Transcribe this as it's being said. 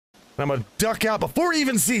I'm gonna duck out before he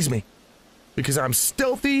even sees me. Because I'm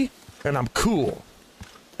stealthy and I'm cool.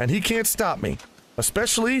 And he can't stop me.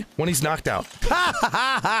 Especially when he's knocked out. Ha ha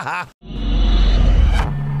ha ha ha!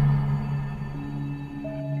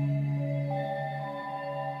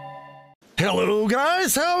 Hello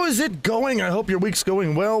guys, how is it going? I hope your week's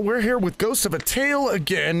going well. We're here with Ghosts of a Tale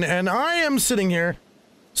again, and I am sitting here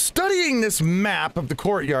studying this map of the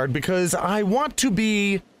courtyard because I want to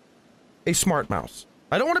be a smart mouse.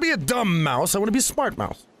 I don't want to be a dumb mouse, I want to be a smart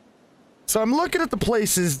mouse. So I'm looking at the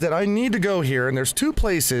places that I need to go here, and there's two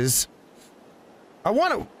places. I'll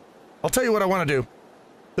tell you what I want to do.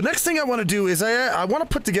 The next thing I want to do is I want to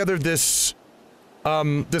put together this,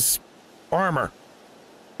 this armor.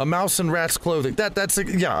 A mouse and rat's clothing.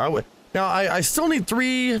 Yeah, now I still need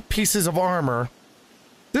 3 pieces of armor.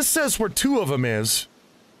 This says where 2 of them is.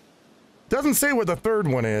 Doesn't say where the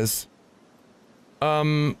 3rd one is.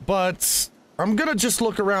 But I'm gonna just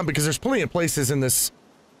look around because there's plenty of places in this.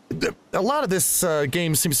 A lot of this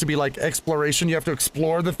game seems to be like exploration. You have to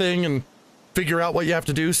explore the thing and figure out what you have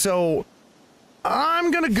to do. So I'm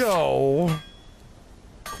gonna go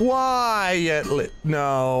quietly.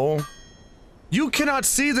 No. You cannot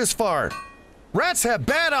see this far. Rats have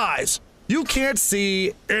bad eyes. You can't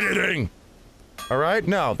see anything. All right?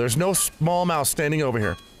 No, there's no small mouse standing over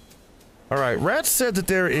here. All right, Rats said that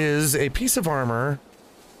there is a piece of armor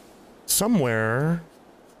somewhere.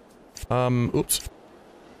 Oops.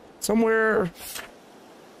 Somewhere.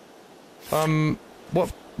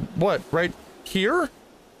 What? Right here?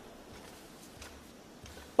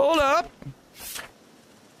 Hold up.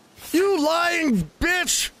 You lying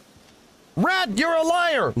bitch! Rat, you're a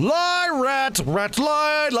liar! Lie, rat! Rat,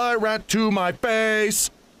 lie, lie, rat to my face!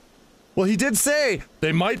 Well, he did say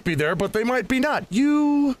they might be there, but they might be not.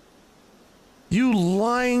 You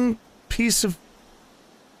lying piece of...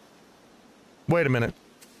 Wait a minute.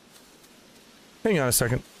 Hang on a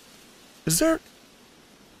second. Is there...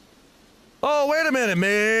 Oh, wait a minute,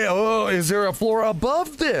 man! Oh, is there a floor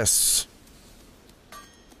above this?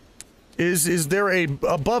 Is there a...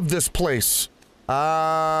 above this place?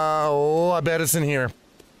 Oh, I bet it's in here.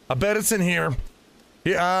 I bet it's in here.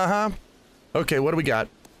 Yeah, uh-huh. Okay, what do we got?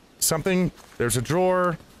 Something. There's a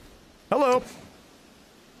drawer. Hello.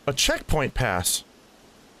 A checkpoint pass.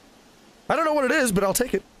 I don't know what it is, but I'll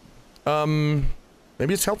take it.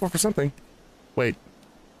 Maybe it's helpful for something. Wait.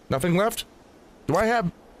 Nothing left? Do I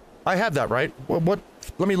have... I have that, right? What?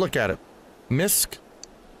 Let me look at it. Misc?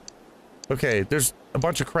 Okay, there's a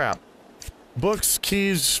bunch of crap. Books,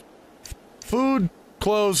 keys... Food,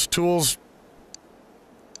 clothes, tools.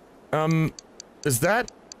 Is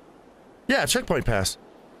that? Yeah, checkpoint pass.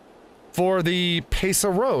 For the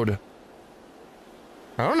Pesa Road.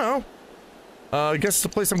 I don't know. I guess it's a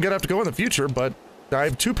place I'm gonna have to go in the future, but I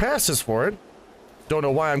have 2 passes for it. Don't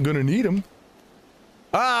know why I'm gonna need them.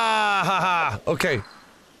 Ah, ha, ha. Okay.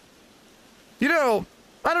 You know,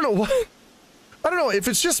 I don't know what. I don't know if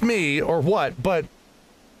it's just me or what, but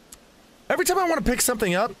every time I want to pick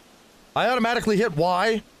something up, I automatically hit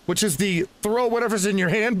Y, which is the throw whatever's in your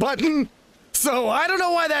hand button. So I don't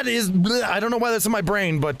know why that is. I don't know why that's in my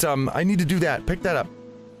brain, but I need to do that. Pick that up.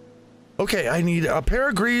 Okay, I need a pair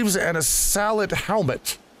of greaves and a salad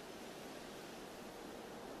helmet.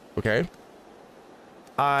 Okay.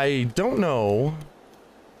 I don't know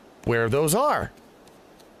where those are.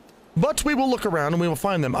 But we will look around and we will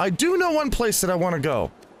find them. I do know one place that I want to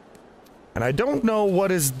go. And I don't know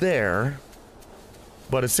what is there.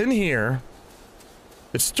 But it's in here.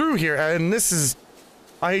 It's through here, and this is...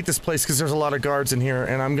 I hate this place because there's a lot of guards in here,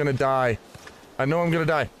 and I'm gonna die. I know I'm gonna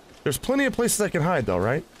die. There's plenty of places I can hide, though,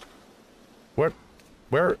 right?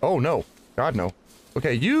 Where? Oh, no. God, no.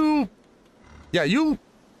 Okay, you... Yeah, you...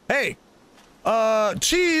 Hey!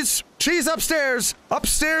 Cheese! Cheese upstairs!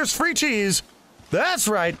 Upstairs, free cheese! That's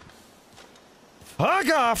right! Fuck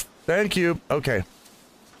off! Thank you. Okay.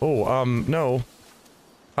 Oh, no.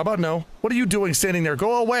 How about no? What are you doing standing there?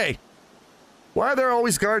 Go away! Why are there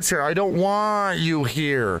always guards here? I don't want you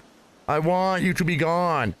here. I want you to be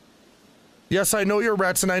gone. Yes, I know you're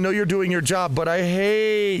rats and I know you're doing your job, but I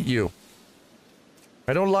hate you.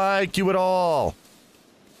 I don't like you at all.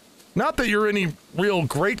 Not that you're any real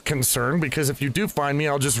great concern, because if you do find me,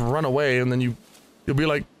 I'll just run away and then you'll be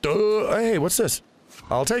like, duh, hey, what's this?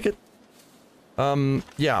 I'll take it.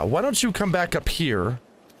 Yeah, why don't you come back up here?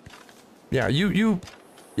 Yeah,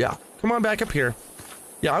 yeah, come on back up here.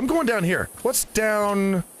 Yeah, I'm going down here. What's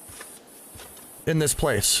down in this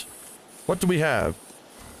place? What do we have?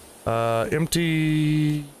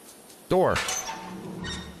 Empty door.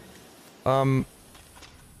 Oh,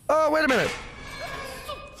 wait a minute.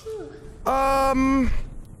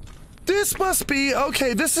 This must be,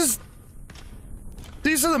 okay, this is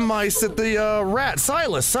These are the mice that the, rat,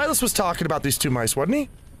 Silas was talking about these 2 mice, wasn't he?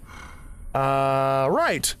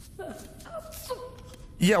 Right.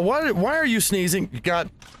 Yeah, why are you sneezing? You got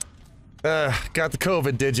the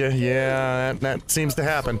COVID, did you? Yeah, that seems to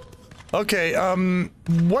happen. Okay,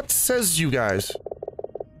 what says you guys?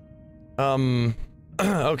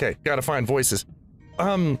 Okay, gotta find voices.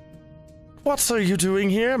 What are you doing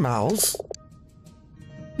here, Mouse?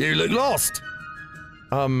 You look lost.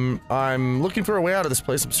 I'm looking for a way out of this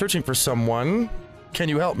place. I'm searching for someone. Can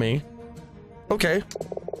you help me? Okay.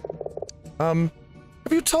 Have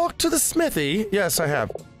you talked to the smithy? Yes, I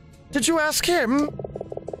have. Did you ask him?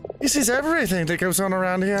 He sees everything that goes on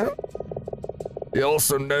around here. He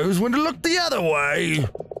also knows when to look the other way.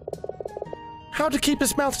 How to keep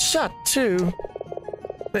his mouth shut, too.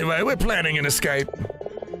 Anyway, we're planning an escape.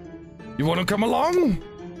 You want to come along?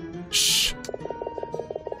 Shh.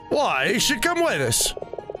 Why? You should come with us.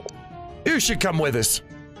 You should come with us.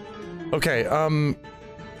 Okay,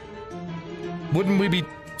 wouldn't we be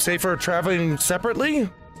safer traveling separately?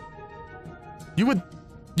 You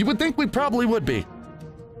would think we probably would be.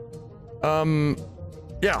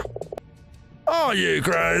 Yeah. Are you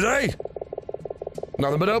crazy?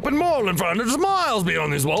 Nothing but open moorland for hundreds of miles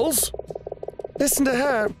beyond these walls. Listen to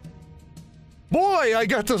her. Boy, I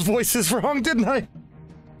got those voices wrong, didn't I?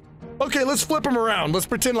 Okay, let's flip them around. Let's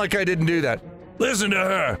pretend like I didn't do that. Listen to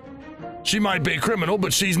her. She might be a criminal,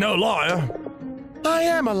 but she's no liar. I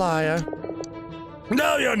am a liar.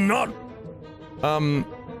 No, you're not.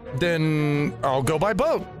 Then I'll go by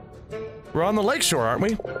boat. We're on the lakeshore, aren't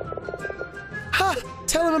we? Ha!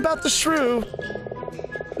 Tell him about the shrew.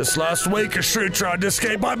 This last week, a shrew tried to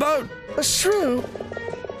escape by boat. A shrew?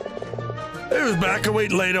 He was back a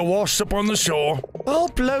week later, washed up on the shore. All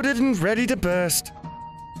bloated and ready to burst.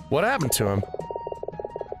 What happened to him?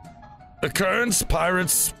 The currents,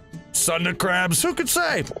 pirates, thunder crabs, who could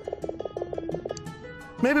say?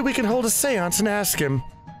 Maybe we can hold a seance and ask him.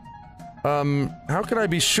 How can I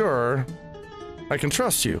be sure I can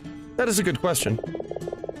trust you? That is a good question.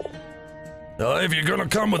 If you're gonna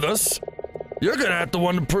come with us, you're gonna have to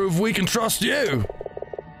one to prove we can trust you.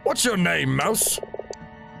 What's your name, Mouse?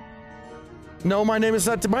 No, my name is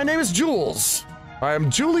not. My name is Jules. I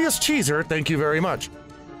am Julius Cheeser, thank you very much.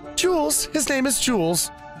 Jules? His name is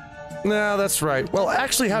Jules. No, that's right. Well,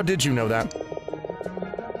 actually, how did you know that?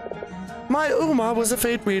 My Uma was a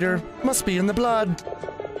fate reader. Must be in the blood.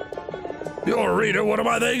 You're a reader? What am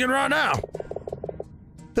I thinking right now?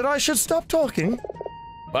 That I should stop talking?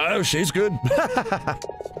 Oh, she's good.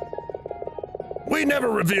 We never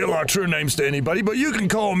reveal our true names to anybody, but you can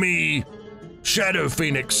call me Shadow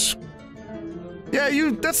Phoenix. Yeah,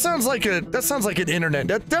 that sounds like an internet.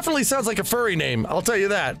 That definitely sounds like a furry name, I'll tell you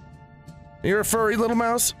that. You're a furry little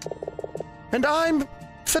mouse? And I'm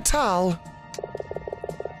Fatal.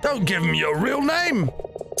 Don't give him your real name.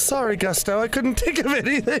 Sorry, Gusto, I couldn't think of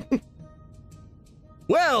anything.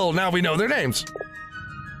 Well, now we know their names.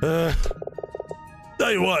 Tell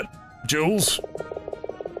you what, Jules.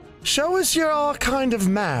 Show us your kind of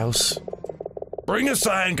mouse. Bring us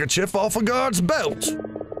a handkerchief off a guard's belt.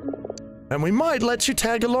 And we might let you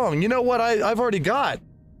tag along. You know what I've already got?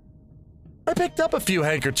 I picked up a few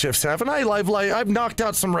handkerchiefs, haven't I? I've knocked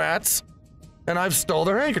out some rats. And I've stole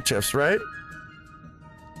their handkerchiefs, right?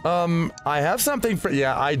 I have something for—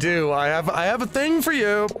 yeah, I do. I have a thing for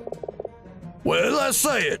you. Well, let's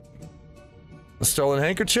say it. A stolen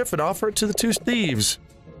handkerchief and offer it to the 2 thieves.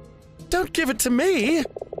 Don't give it to me.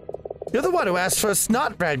 You're the one who asked for a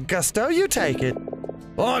snot rag, Gusto. You take it.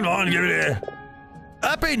 On, give it here.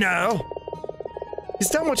 Happy now. He's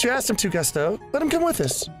done what you asked him to, Gusto. Let him come with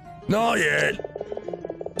us. Not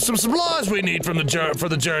yet. Some supplies we need for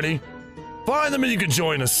the journey. Find them and you can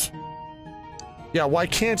join us. Yeah, why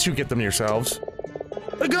can't you get them yourselves?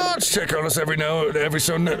 The guards check on us every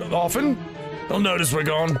so often. They'll notice we're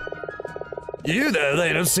gone. You there,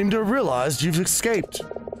 they don't seem to have realized you've escaped.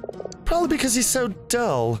 Probably because he's so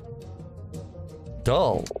dull.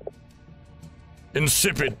 Dull?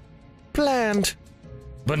 Insipid. Bland.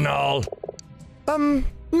 Banal.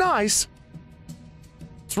 Nice.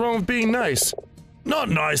 What's wrong with being nice? Not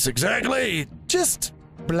nice exactly. Just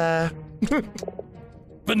blah.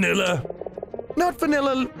 Vanilla. Not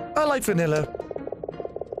vanilla. I like vanilla.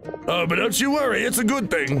 Oh, but don't you worry, it's a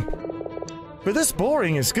good thing. But this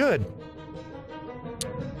boring is good.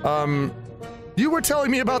 You were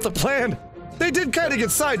telling me about the plan. They did kind of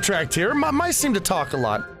get sidetracked here. Mice seem to talk a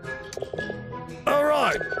lot. All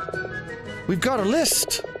right. We've got a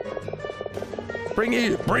list. Bring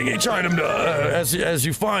each item to, as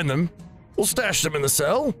you find them. We'll stash them in the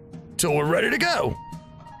cell till we're ready to go.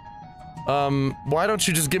 Why don't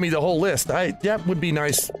you just give me the whole list? That would be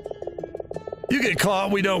nice. You get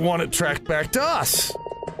caught, we don't want it tracked back to us.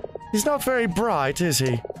 He's not very bright, is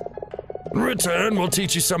he? In return, we'll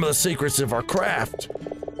teach you some of the secrets of our craft.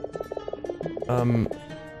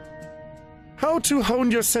 How to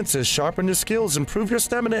hone your senses, sharpen your skills, improve your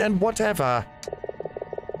stamina, and whatever.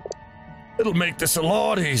 It'll make this a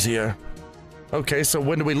lot easier. Okay, so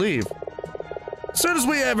when do we leave? As soon as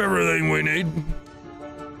we have everything we need.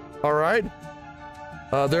 Alright.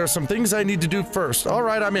 There are some things I need to do first.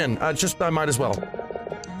 Alright, I'm in. I might as well.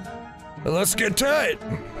 Let's get to it!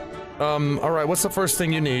 Alright, what's the first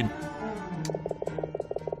thing you need?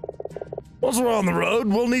 Once we're on the road,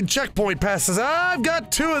 we'll need checkpoint passes. I've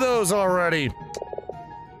got 2 of those already.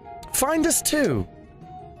 Find us 2.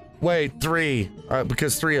 Wait, 3.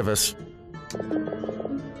 Because 3 of us.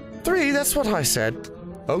 3, that's what I said.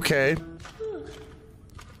 Okay.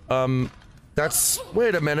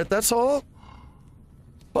 Wait a minute, that's all?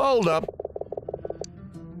 Hold up.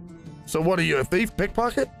 So what are you, a thief?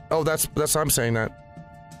 Pickpocket? Oh, that's I'm saying that.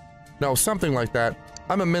 No, something like that.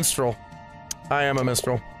 I'm a minstrel. I am a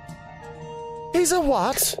minstrel. He's a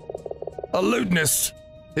what? A lutenist.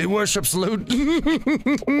 He worships loot.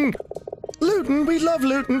 Lootin', we love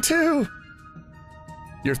lootin' too.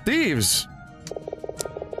 You're thieves.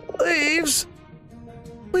 Thieves?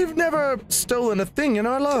 We've never stolen a thing in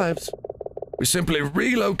our lives. We simply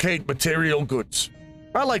relocate material goods.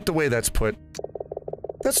 I like the way that's put.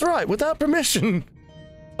 That's right, without permission.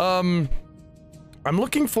 I'm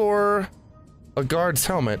looking for a guard's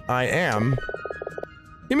helmet. I am.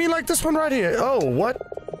 You mean like this one right here? Oh, what?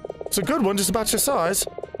 It's a good one, just about your size.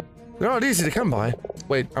 They're not easy to come by.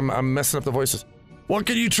 Wait, I'm messing up the voices. What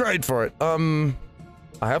can you trade for it? I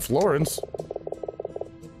have florins.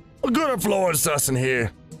 What good are florins to us in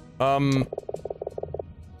here?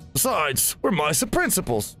 Besides, we're mice of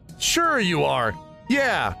principles. Sure you are.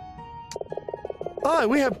 Yeah. Aye,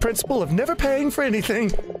 we have principle of never paying for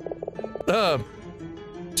anything.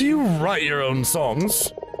 Do you write your own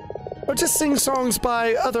songs? Or just sing songs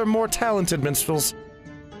by other more talented minstrels?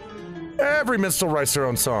 Every minstrel writes their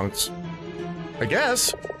own songs. I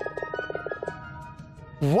guess.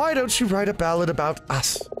 Why don't you write a ballad about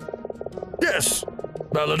us? Yes.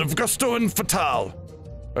 Ballad of Gusto and Fatale.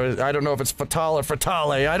 I don't know if it's Fatale or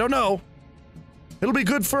Fatale, I don't know. It'll be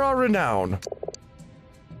good for our renown.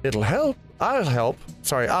 It'll help. I'll help.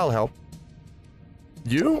 Sorry, I'll help.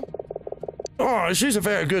 You? Oh, she's a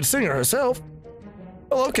very good singer herself.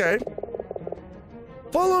 Well, okay.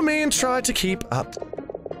 Follow me and try to keep up.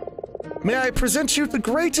 May I present you the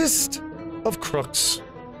greatest of crooks.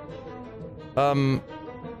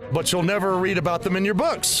 But you'll never read about them in your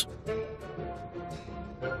books.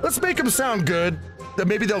 Let's make them sound good. Then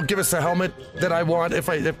maybe they'll give us a helmet that I want if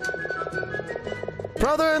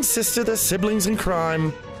Brother and sister, they're siblings in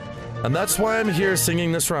crime. And that's why I'm here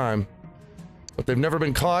singing this rhyme. But they've never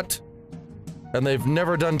been caught. And they've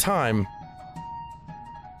never done time.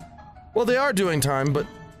 Well, they are doing time, but...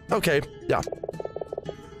 Okay, yeah.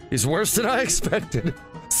 He's worse than I expected.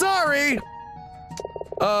 Sorry!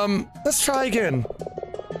 Let's try again.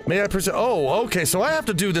 May I present- Oh, okay, so I have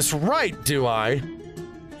to do this right, do I?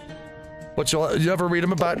 But you ever read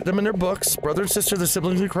about them in their books. Brother and sister, the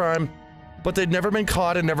siblings in crime. But they'd never been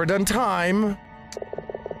caught and never done time.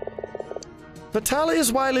 Fatale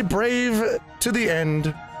is wily brave to the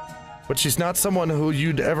end. But she's not someone who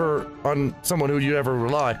you'd ever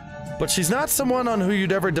rely. But she's not someone on who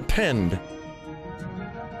you'd ever depend.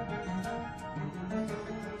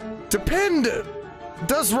 Depend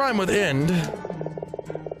does rhyme with end.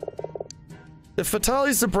 If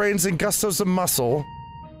Fatale's the brains and Gusto's the muscle,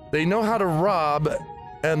 they know how to rob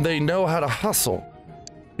and they know how to hustle.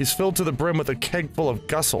 He's filled to the brim with a keg full of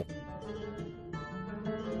gustle.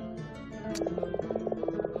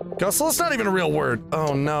 Gustle? It's not even a real word.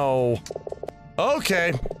 Oh no.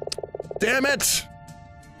 Okay. Damn it!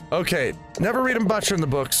 Okay, never read them butcher in the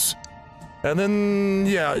books. And then,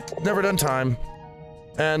 yeah, never done time.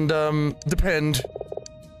 And, depend.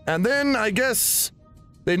 And then, I guess,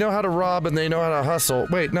 they know how to rob and they know how to hustle.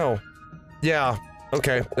 Wait, no. Yeah,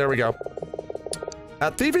 okay, there we go.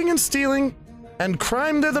 At thieving and stealing and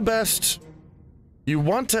crime they're the best. You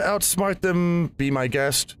want to outsmart them, be my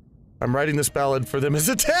guest. I'm writing this ballad for them as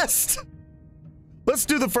a test. Let's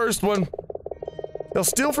do the first one. They'll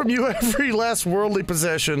steal from you every last worldly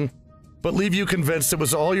possession, but leave you convinced it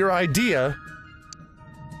was all your idea,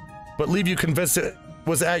 but leave you convinced it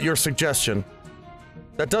was at your suggestion.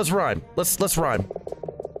 That does rhyme. Let's rhyme.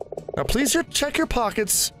 Now please check your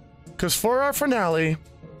pockets, because for our finale,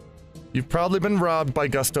 you've probably been robbed by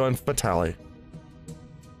Gusto and Fatale.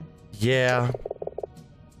 Yeah.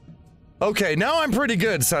 Okay, now I'm pretty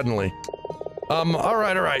good suddenly.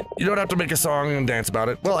 Alright, alright. You don't have to make a song and dance about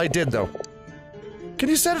it. Well, I did though. Can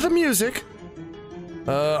you set it to music?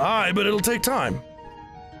 Aye, but it'll take time.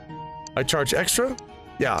 I charge extra?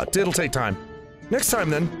 Yeah, it'll take time. Next time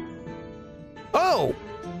then. Oh!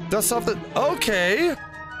 Dust off the- okay!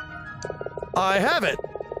 I have it!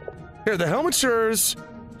 Here, the helmet's yours.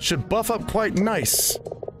 Should buff up quite nice.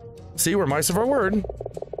 See, we're mice of our word.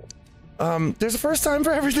 There's a first time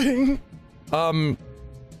for everything. I'm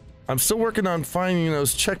still working on finding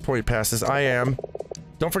those checkpoint passes. I am.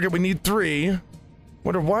 Don't forget we need 3.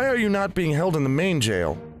 Wonder why are you not being held in the main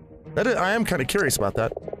jail? I am kind of curious about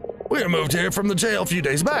that. We moved here from the jail a few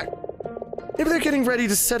days back. Maybe they're getting ready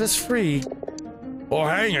to set us free. Or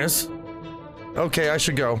hang us. Okay, I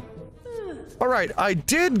should go. Alright, I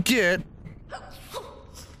did get...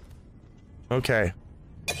 Okay.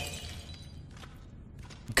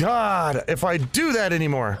 God, if I do that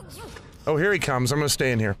anymore. Oh, here he comes. I'm gonna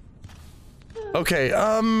stay in here. Okay,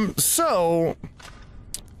 so...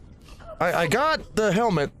 I got the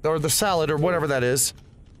helmet, or the salad, or whatever that is.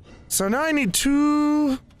 So now I need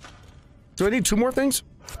 2... Do I need 2 more things?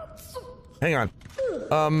 Hang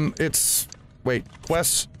on. It's... Wait,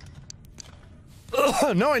 quests...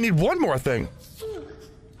 Ugh, no, I need 1 more thing.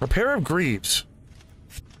 Repair of Greaves.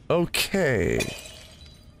 Okay.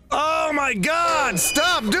 Oh my god!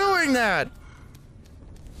 Stop doing that!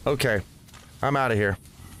 Okay. I'm out of here.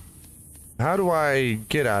 How do I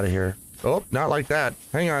get out of here? Oh, not like that.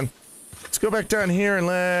 Hang on. Let's go back down here and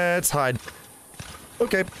let's hide.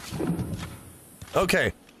 Okay. Okay.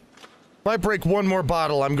 If I break 1 more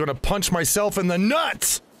bottle, I'm gonna punch myself in the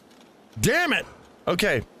nuts! Damn it!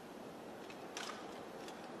 Okay.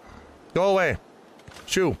 Go away.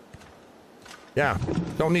 Shoo. Yeah,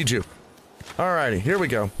 don't need you. Alrighty, here we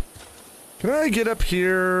go. Can I get up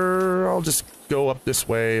here? I'll just go up this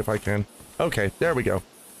way if I can. Okay, there we go.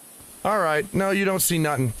 Alright, no, you don't see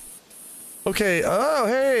nothing. Okay, oh,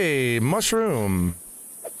 hey, mushroom.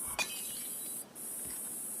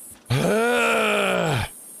 I'm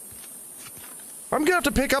gonna have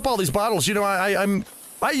to pick up all these bottles. You know, I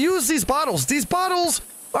use these bottles. These bottles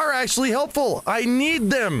are actually helpful. I need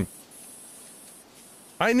them.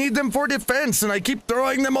 I need them for defense, and I keep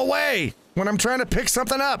throwing them away when I'm trying to pick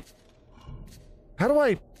something up. How do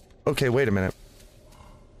I... Okay, wait a minute.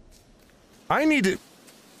 I need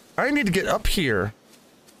to get up here.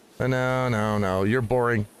 No, no, no, you're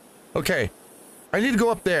boring. Okay. I need to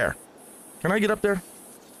go up there. Can I get up there?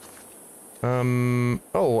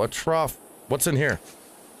 Oh, a trough. What's in here?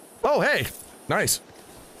 Oh, hey! Nice.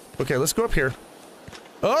 Okay, let's go up here.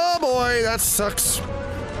 Oh boy, that sucks.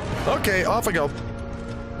 Okay, off I go.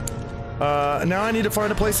 Now I need to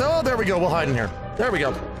find a place. Oh, there we go. We'll hide in here. There we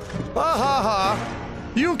go. Ha ha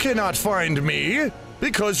ha. You cannot find me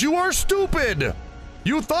because you are stupid.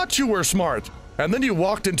 You thought you were smart. And then you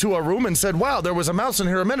walked into a room and said, wow, there was a mouse in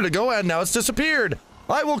here a minute ago and now it's disappeared.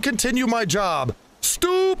 I will continue my job.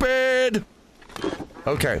 Stupid.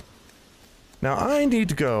 Okay. Now I need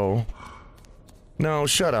to go. No,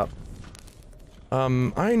 shut up.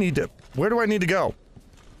 I need to... Where do I need to go?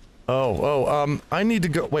 I need to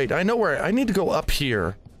go... Wait, I know where... I need to go up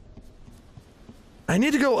here. I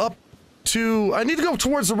need to go up to... I need to go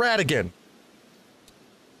towards the rat again.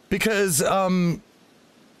 Because,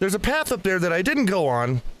 there's a path up there that I didn't go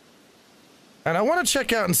on. And I want to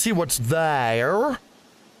check out and see what's there.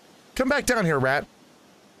 Come back down here, rat.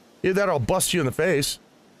 Either that or I'll bust you in the face.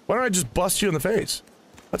 Why don't I just bust you in the face?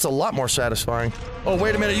 That's a lot more satisfying. Oh,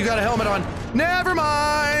 wait a minute, you got a helmet on. Never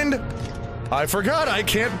mind! I forgot I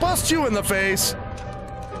can't bust you in the face.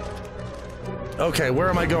 Okay, where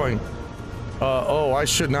am I going? Oh, I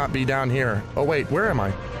should not be down here. Oh, wait, where am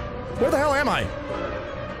I? Where the hell am I?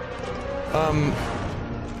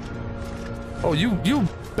 Oh, you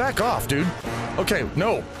back off, dude. Okay,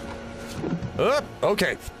 no.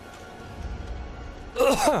 Okay.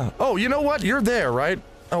 Oh, you know what? You're there, right?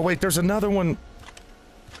 Oh, wait, there's another one.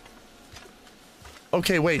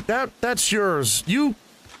 Okay, wait, that's yours.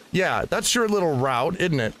 Yeah, that's your little route,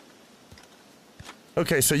 isn't it?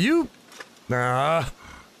 Okay, so you... Nah.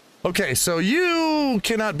 Okay, so you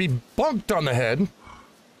cannot be bonked on the head.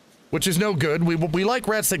 Which is no good. We like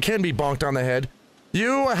rats that can be bonked on the head.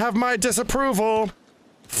 You have my disapproval.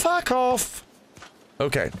 Fuck off.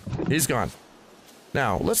 Okay, he's gone.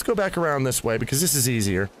 Now, let's go back around this way, because this is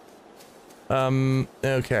easier.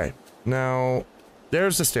 Okay. Now,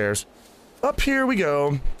 there's the stairs. Up here we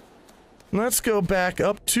go. Let's go back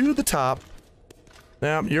up to the top.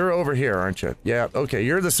 Now, you're over here, aren't you? Yeah, okay,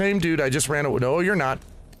 you're the same dude I just ran away. No, you're not.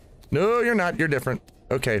 No, you're not. You're different.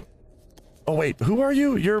 Okay. Oh, wait, who are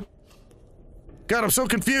you? You're... God, I'm so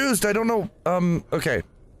confused. I don't know. Okay.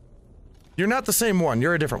 You're not the same one.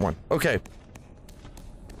 You're a different one. Okay.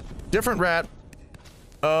 Different rat.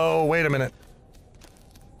 Oh, wait a minute.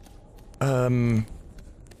 I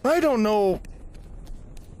don't know.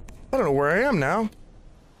 I don't know where I am now.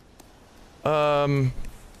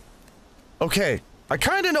 Okay. I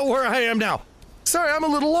kind of know where I am now. Sorry, I'm a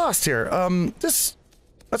little lost here.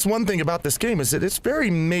 That's one thing about this game, is that it's very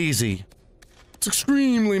mazy. It's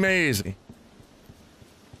extremely mazy.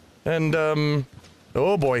 And,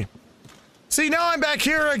 oh boy. See, now I'm back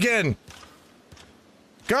here again!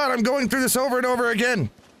 God, I'm going through this over and over again!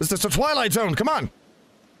 This is the Twilight Zone, come on!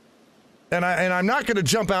 And I'm not gonna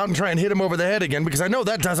jump out and try and hit him over the head again, because I know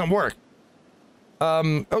that doesn't work.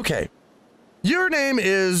 Okay. Your name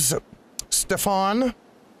is Stefan,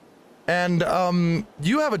 and,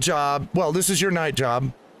 you have a job. Well, this is your night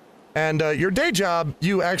job. And, your day job,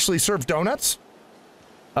 you actually serve donuts.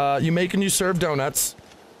 You make and you serve donuts.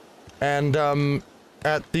 And,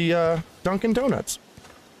 at the, Dunkin' Donuts.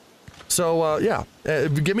 So, yeah.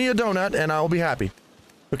 Give me a donut and I'll be happy.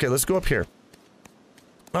 Okay, let's go up here.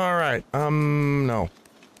 Alright, no.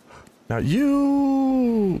 Now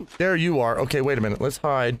you... There you are. Okay, wait a minute. Let's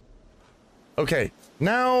hide. Okay,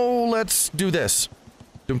 now let's do this.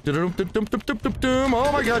 Oh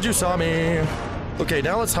my god, you saw me. Okay,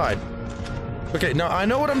 now let's hide. Okay, now I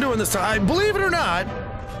know what I'm doing this time. Believe it or not,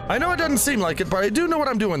 I know it doesn't seem like it, but I do know what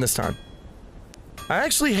I'm doing this time. I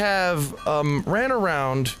actually have, ran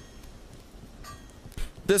around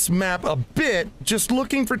this map a bit, just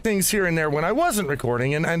looking for things here and there when I wasn't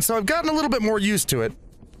recording, and so I've gotten a little bit more used to it.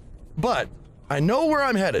 But, I know where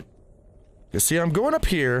I'm headed. You see, I'm going up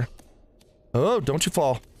here. Oh, don't you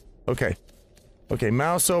fall. Okay. Okay,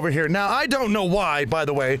 mouse over here. Now, I don't know why, by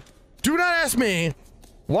the way. Do not ask me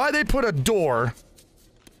why they put a door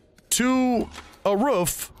to a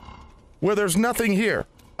roof where there's nothing here.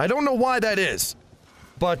 I don't know why that is.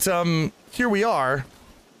 But, here we are.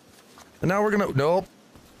 And now we're gonna... Nope.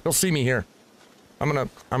 He'll see me here. I'm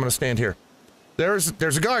gonna stand here. There's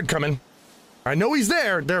a guard coming. I know he's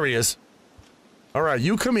there. There he is. Alright,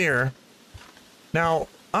 you come here. Now,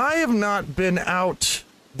 I have not been out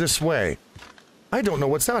this way. I don't know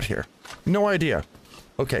what's out here. No idea.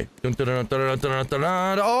 Okay.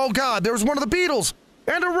 Oh god, there was one of the beetles!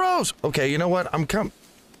 And a rose! Okay, you know what? I'm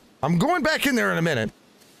going back in there in a minute.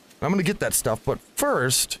 I'm gonna get that stuff, but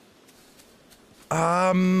first...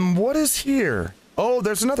 what is here? Oh,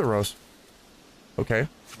 there's another rose. Okay.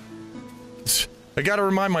 I gotta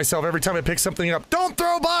remind myself every time I pick something up, don't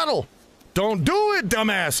throw a bottle! Don't do it,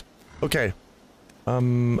 dumbass! Okay.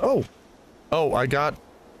 Oh. Oh, I got...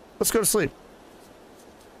 Let's go to sleep.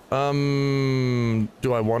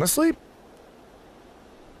 Do I want to sleep?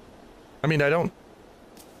 I mean, I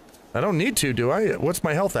don't need to, do I? What's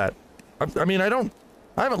my health at? I mean, I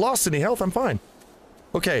haven't lost any health, I'm fine.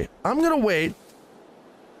 Okay, I'm gonna wait.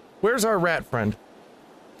 Where's our rat friend?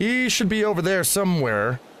 He should be over there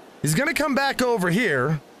somewhere. He's gonna come back over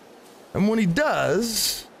here. And when he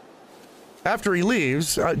does... After he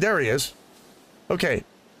leaves... there he is. Okay,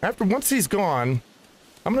 once he's gone...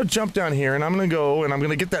 I'm gonna jump down here and I'm gonna go and I'm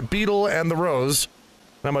gonna get that beetle and the rose.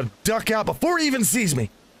 And I'm gonna duck out before he even sees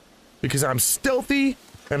me. Because I'm stealthy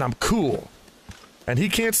and I'm cool. And he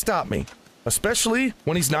can't stop me. Especially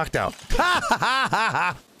when he's knocked out. Ha ha ha ha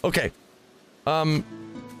ha! Okay.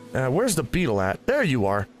 Where's the beetle at? There you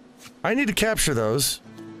are. I need to capture those.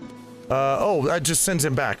 Oh, that just sends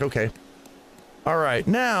him back. Okay. Alright,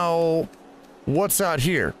 now... What's out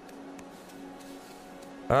here?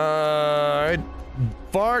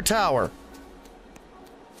 Bar tower.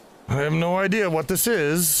 I have no idea what this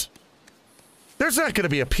is. There's not gonna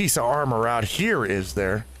be a piece of armor out here, is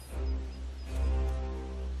there?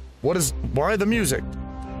 Why the music?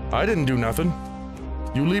 I didn't do nothing.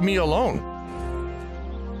 You leave me alone.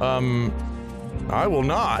 I will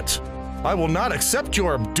not. I will not accept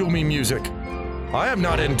your doomy music. I am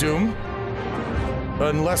not in Doom.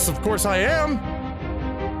 Unless, of course, I am.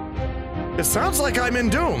 It sounds like I'm in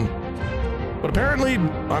Doom. But apparently,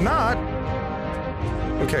 I'm not.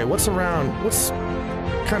 Okay, what's around? What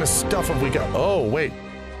kind of stuff have we got? Oh, wait.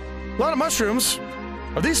 A lot of mushrooms.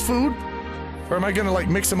 Are these food? Or am I gonna, like,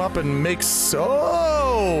 mix them up and make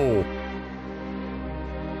so...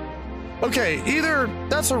 Okay, either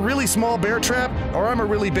that's a really small bear trap, or I'm a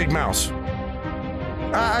really big mouse.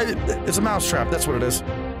 It's a mouse trap, that's what it is.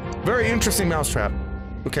 Very interesting mouse trap.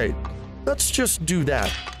 Okay, let's just do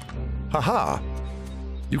that. Haha.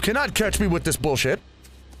 You cannot catch me with this bullshit.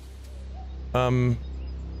 Wait,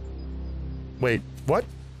 what?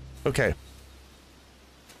 Okay.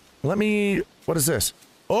 Let me... What is this?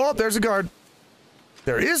 Oh, there's a guard.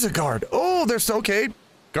 There is a guard. Oh, there's okay.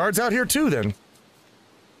 Guards out here too then.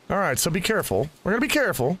 All right, so be careful. We're gonna be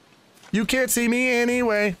careful. You can't see me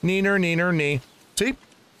anyway. Neener, neener, knee. See?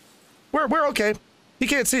 We're okay. He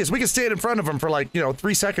can't see us. We can stand in front of him for like,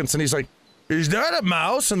 3 seconds and he's like, is that a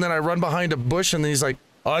mouse? And then I run behind a bush and then he's like,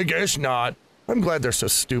 I guess not. I'm glad they're so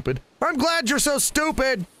stupid. I'm glad you're so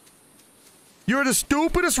stupid. You're the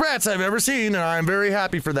stupidest rats I've ever seen and I'm very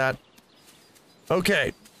happy for that.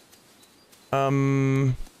 Okay.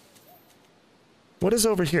 What is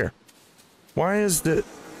over here? Why is the...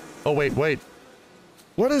 Oh, wait.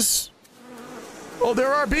 What is... Oh,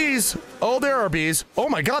 there are bees! Oh, there are bees. Oh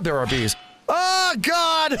my god, there are bees. Oh,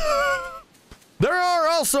 god! There are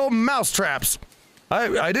also mouse traps.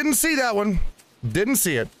 I didn't see that one. Didn't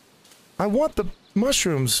see it. I want the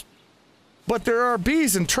mushrooms. But there are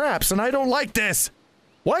bees and traps, and I don't like this.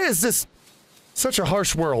 Why is this such a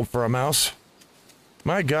harsh world for a mouse?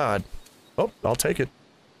 My god. Oh, I'll take it.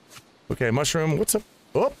 Okay, mushroom. What's up?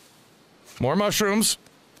 Oh, more mushrooms.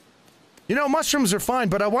 You know, mushrooms are fine,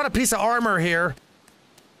 but I want a piece of armor here.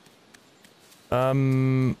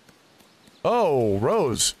 Oh,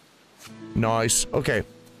 rose. Nice. Okay.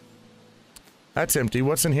 That's empty.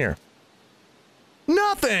 What's in here?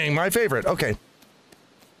 Nothing! My favorite. Okay.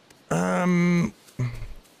 So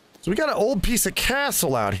we got an old piece of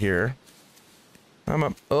castle out here.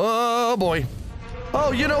 Oh, boy.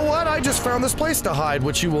 Oh, you know what? I just found this place to hide,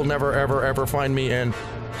 which you will never, ever, ever find me in.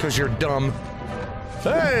 Because you're dumb.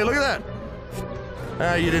 Hey, look at that!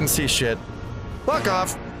 Ah, you didn't see shit. Fuck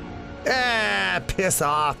off. Ah, piss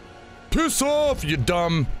off. Piss off, you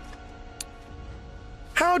dumb.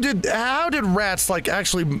 How did rats, like,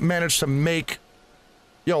 actually manage to make,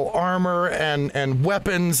 armor and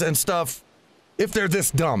weapons and stuff if they're this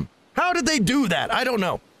dumb? How did they do that? I don't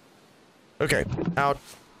know. Okay, out.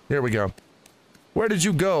 Here we go. Where did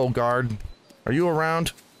you go, guard? Are you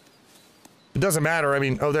around? It doesn't matter, I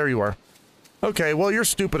mean, oh, there you are. Okay, well, you're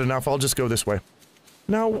stupid enough, I'll just go this way.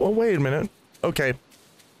 Now, oh, wait a minute. Okay.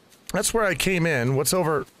 That's where I came in. What's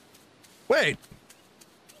over... Wait!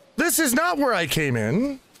 This is not where I came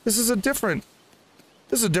in. This is a different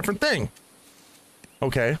thing.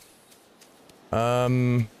 Okay.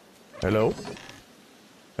 Hello?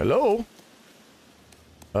 Hello?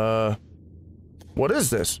 What is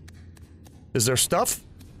this? Is there stuff?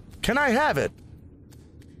 Can I have it?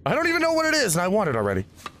 I don't even know what it is, and I want it already.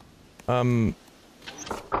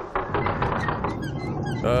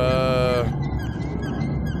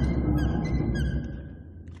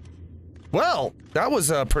 Well, that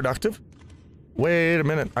was, productive. Wait a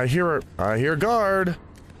minute. I hear guard.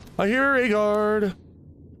 I hear a guard.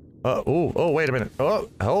 Oh, wait a minute. Oh,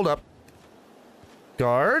 hold up.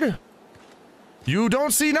 Guard? You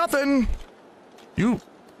don't see nothing.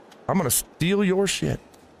 I'm gonna steal your shit.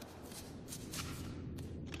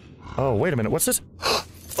 Oh, wait a minute. What's this?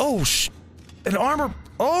 Oh, an armor.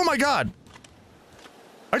 Oh my god.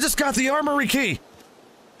 I just got the armory key.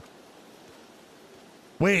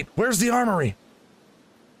 Wait, where's the armory?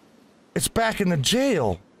 It's back in the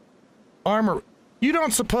jail. Armor. You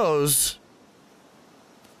don't suppose...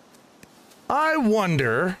 I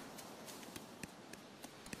wonder...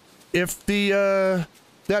 if the,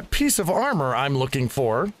 that piece of armor I'm looking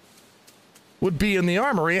for would be in the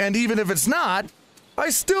armory, and even if it's not,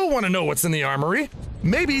 I still want to know what's in the armory.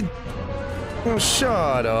 Maybe... Oh,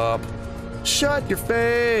 shut up. Shut your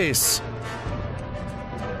face.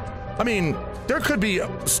 I mean... There could be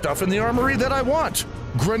stuff in the armory that I want.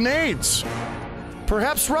 Grenades.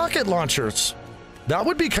 Perhaps rocket launchers. That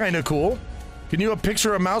would be kind of cool. Can you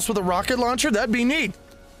picture a mouse with a rocket launcher? That'd be neat.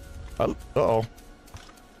 Uh-oh.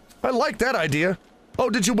 I like that idea. Oh,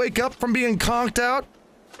 did you wake up from being conked out?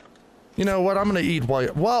 You know what? I'm gonna eat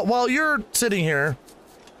while you're sitting here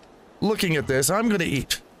looking at this. I'm gonna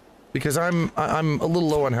eat because I'm a little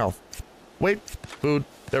low on health. Wait, food.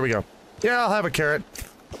 There we go. Yeah, I'll have a carrot.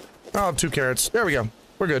 I'll have 2 carrots. There we go.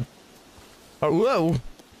 We're good. Oh, whoa.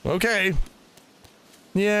 Okay.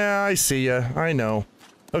 Yeah, I see ya. I know.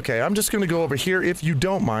 Okay, I'm just gonna go over here if you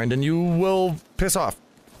don't mind, and you will piss off.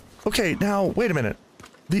 Okay, now, wait a minute.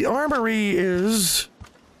 The armory is...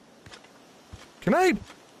 Can I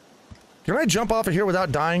jump off of here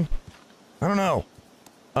without dying? I don't know.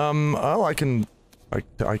 Well, I can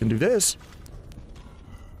do this.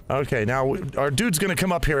 Okay, now, our dude's gonna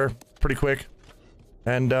come up here pretty quick.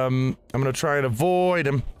 And, I'm gonna try and avoid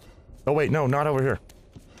him. Oh, wait, no, not over here.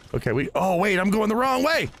 Okay, oh, wait, I'm going the wrong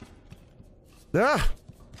way! Ah!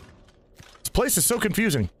 This place is so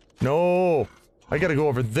confusing. No! I gotta go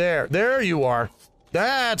over there. There you are!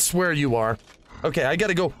 That's where you are. Okay, I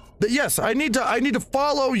gotta go. Yes, I need to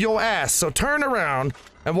follow your ass, so turn around.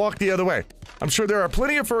 and walk the other way. I'm sure there are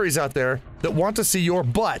plenty of furries out there that want to see your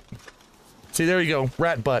butt. See, there you go,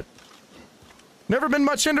 rat butt. Never been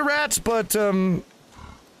much into rats, but, there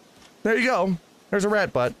you go. There's a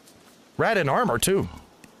rat butt. Rat in armor, too.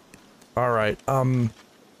 Alright,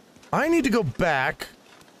 I need to go back.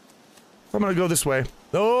 I'm gonna go this way.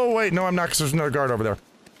 Oh, wait, no, I'm not, because there's another guard over there.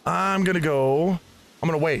 I'm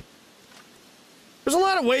gonna wait. There's a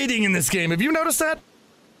lot of waiting in this game. Have you noticed that?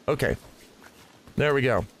 Okay. There we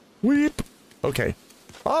go. Weep. Okay.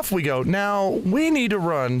 Off we go. Now, we need to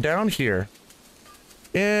run down here.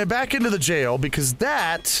 Back into the jail, because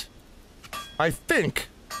that, I think,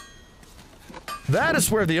 that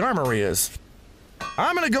is where the armory is.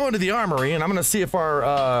 I'm gonna go into the armory, and I'm gonna see if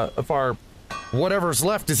our whatever's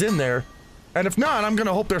left is in there. And if not, I'm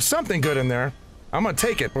gonna hope there's something good in there. I'm gonna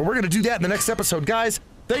take it, but we're gonna do that in the next episode. Guys,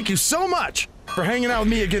 thank you so much for hanging out with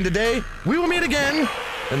me again today. We will meet again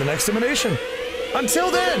in the next elimination.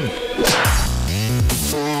 Until then!